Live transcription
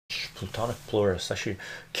Plutonic Plurus, actually,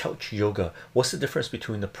 couch yoga. What's the difference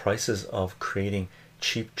between the prices of creating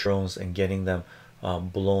cheap drones and getting them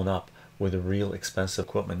blown up with a real expensive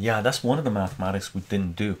equipment? Yeah, that's one of the mathematics we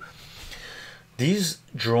didn't do. These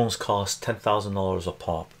drones cost $10,000 a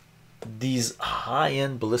pop. These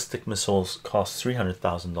high-end ballistic missiles cost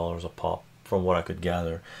 $300,000 a pop, from what I could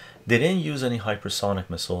gather. They didn't use any hypersonic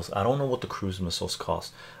missiles. I don't know what the cruise missiles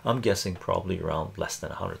cost. I'm guessing probably around less than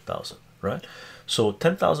 100,000, right? So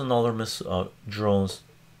 $10,000 drones,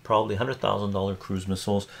 probably $100,000 cruise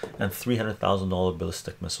missiles, and $300,000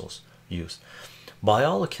 ballistic missiles used. By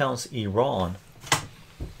all accounts, Iran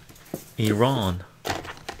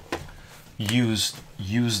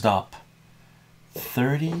used up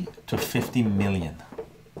 30 to 50 million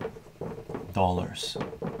dollars.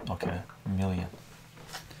 Okay, million.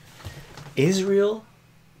 Israel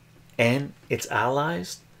and its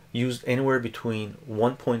allies used anywhere between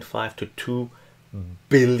 1.5 to 2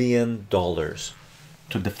 billion dollars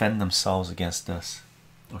to defend themselves against this.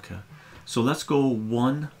 Okay, so let's go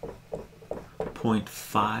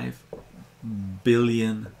 1.5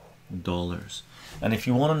 billion dollars. And if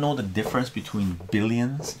you want to know the difference between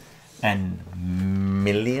billions and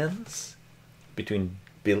millions, between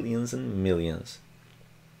billions and millions,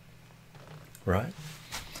 right?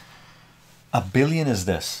 A billion is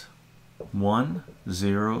this: 1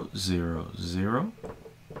 0 0 0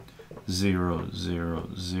 0 0 0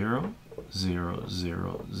 0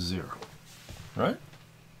 0 0, right?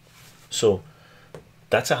 So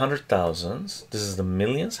that's 100,000s. This is the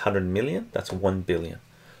millions. 100 million, that's 1 billion.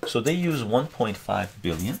 So they use 1.5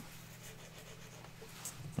 billion,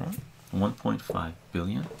 right? 1.5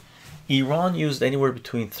 billion. Iran used anywhere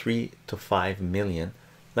between 3 to 5 million.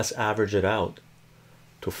 Let's average it out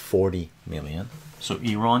to 40 million. So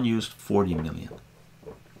Iran used 40 million.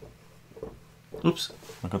 Oops,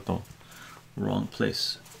 I got the wrong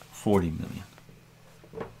place. 40 million.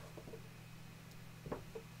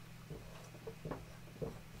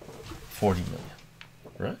 40 million,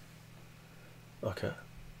 right? Okay.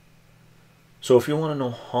 So if you want to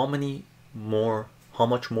know how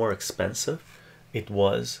much more expensive it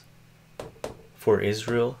was for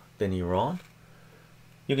Israel than Iran,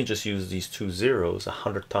 you can just use these two zeros.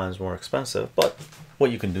 100 times more expensive. But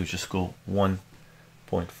what you can do is just go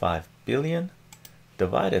 1.5 billion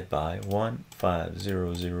divided by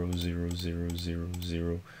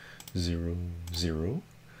 15000000000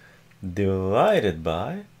 divided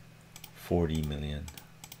by 40 million.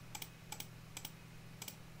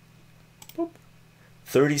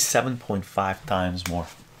 37.5 times more.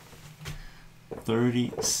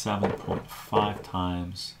 37.5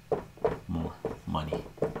 times more money.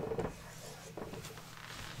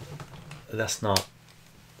 That's not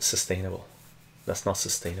sustainable. That's not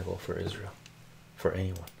sustainable for Israel, for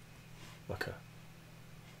anyone. Okay,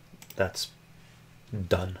 that's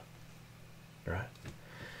done, right?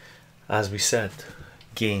 As we said,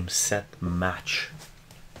 game, set, match.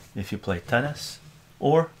 If you play tennis,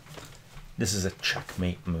 or this is a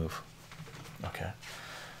checkmate move. Okay,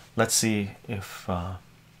 let's see if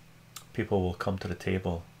people will come to the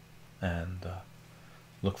table and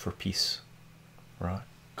look for peace, right?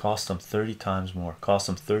 Cost them 30 times more. Cost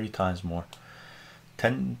them 30 times more.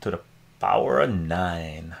 10 to the power of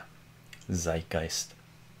 9. Zeitgeist.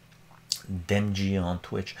 Denji on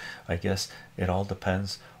Twitch. I guess it all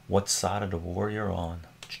depends what side of the war you're on.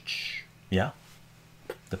 Yeah,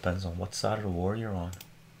 depends on what side of the war you're on.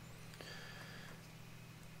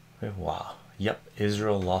 Wow. Yep,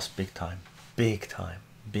 Israel lost big time. Big time.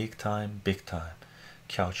 Big time. Big time.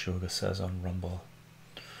 Couch Yoga says on Rumble.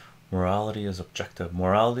 Morality is objective.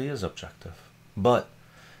 Morality is objective. But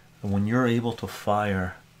when you're able to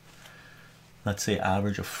fire, let's say,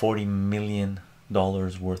 average of $40 million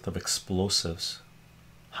worth of explosives,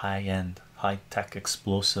 high-end, high-tech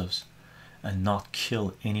explosives, and not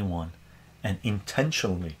kill anyone, and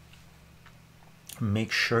intentionally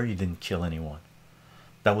make sure you didn't kill anyone.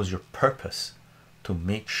 That was your purpose, to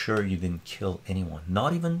make sure you didn't kill anyone,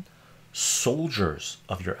 not even soldiers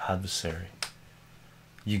of your adversary.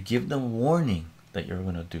 You give them warning that you're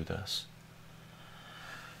going to do this.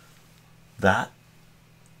 That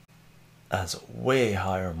has a way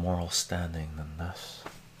higher moral standing than this,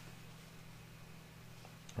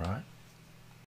 right?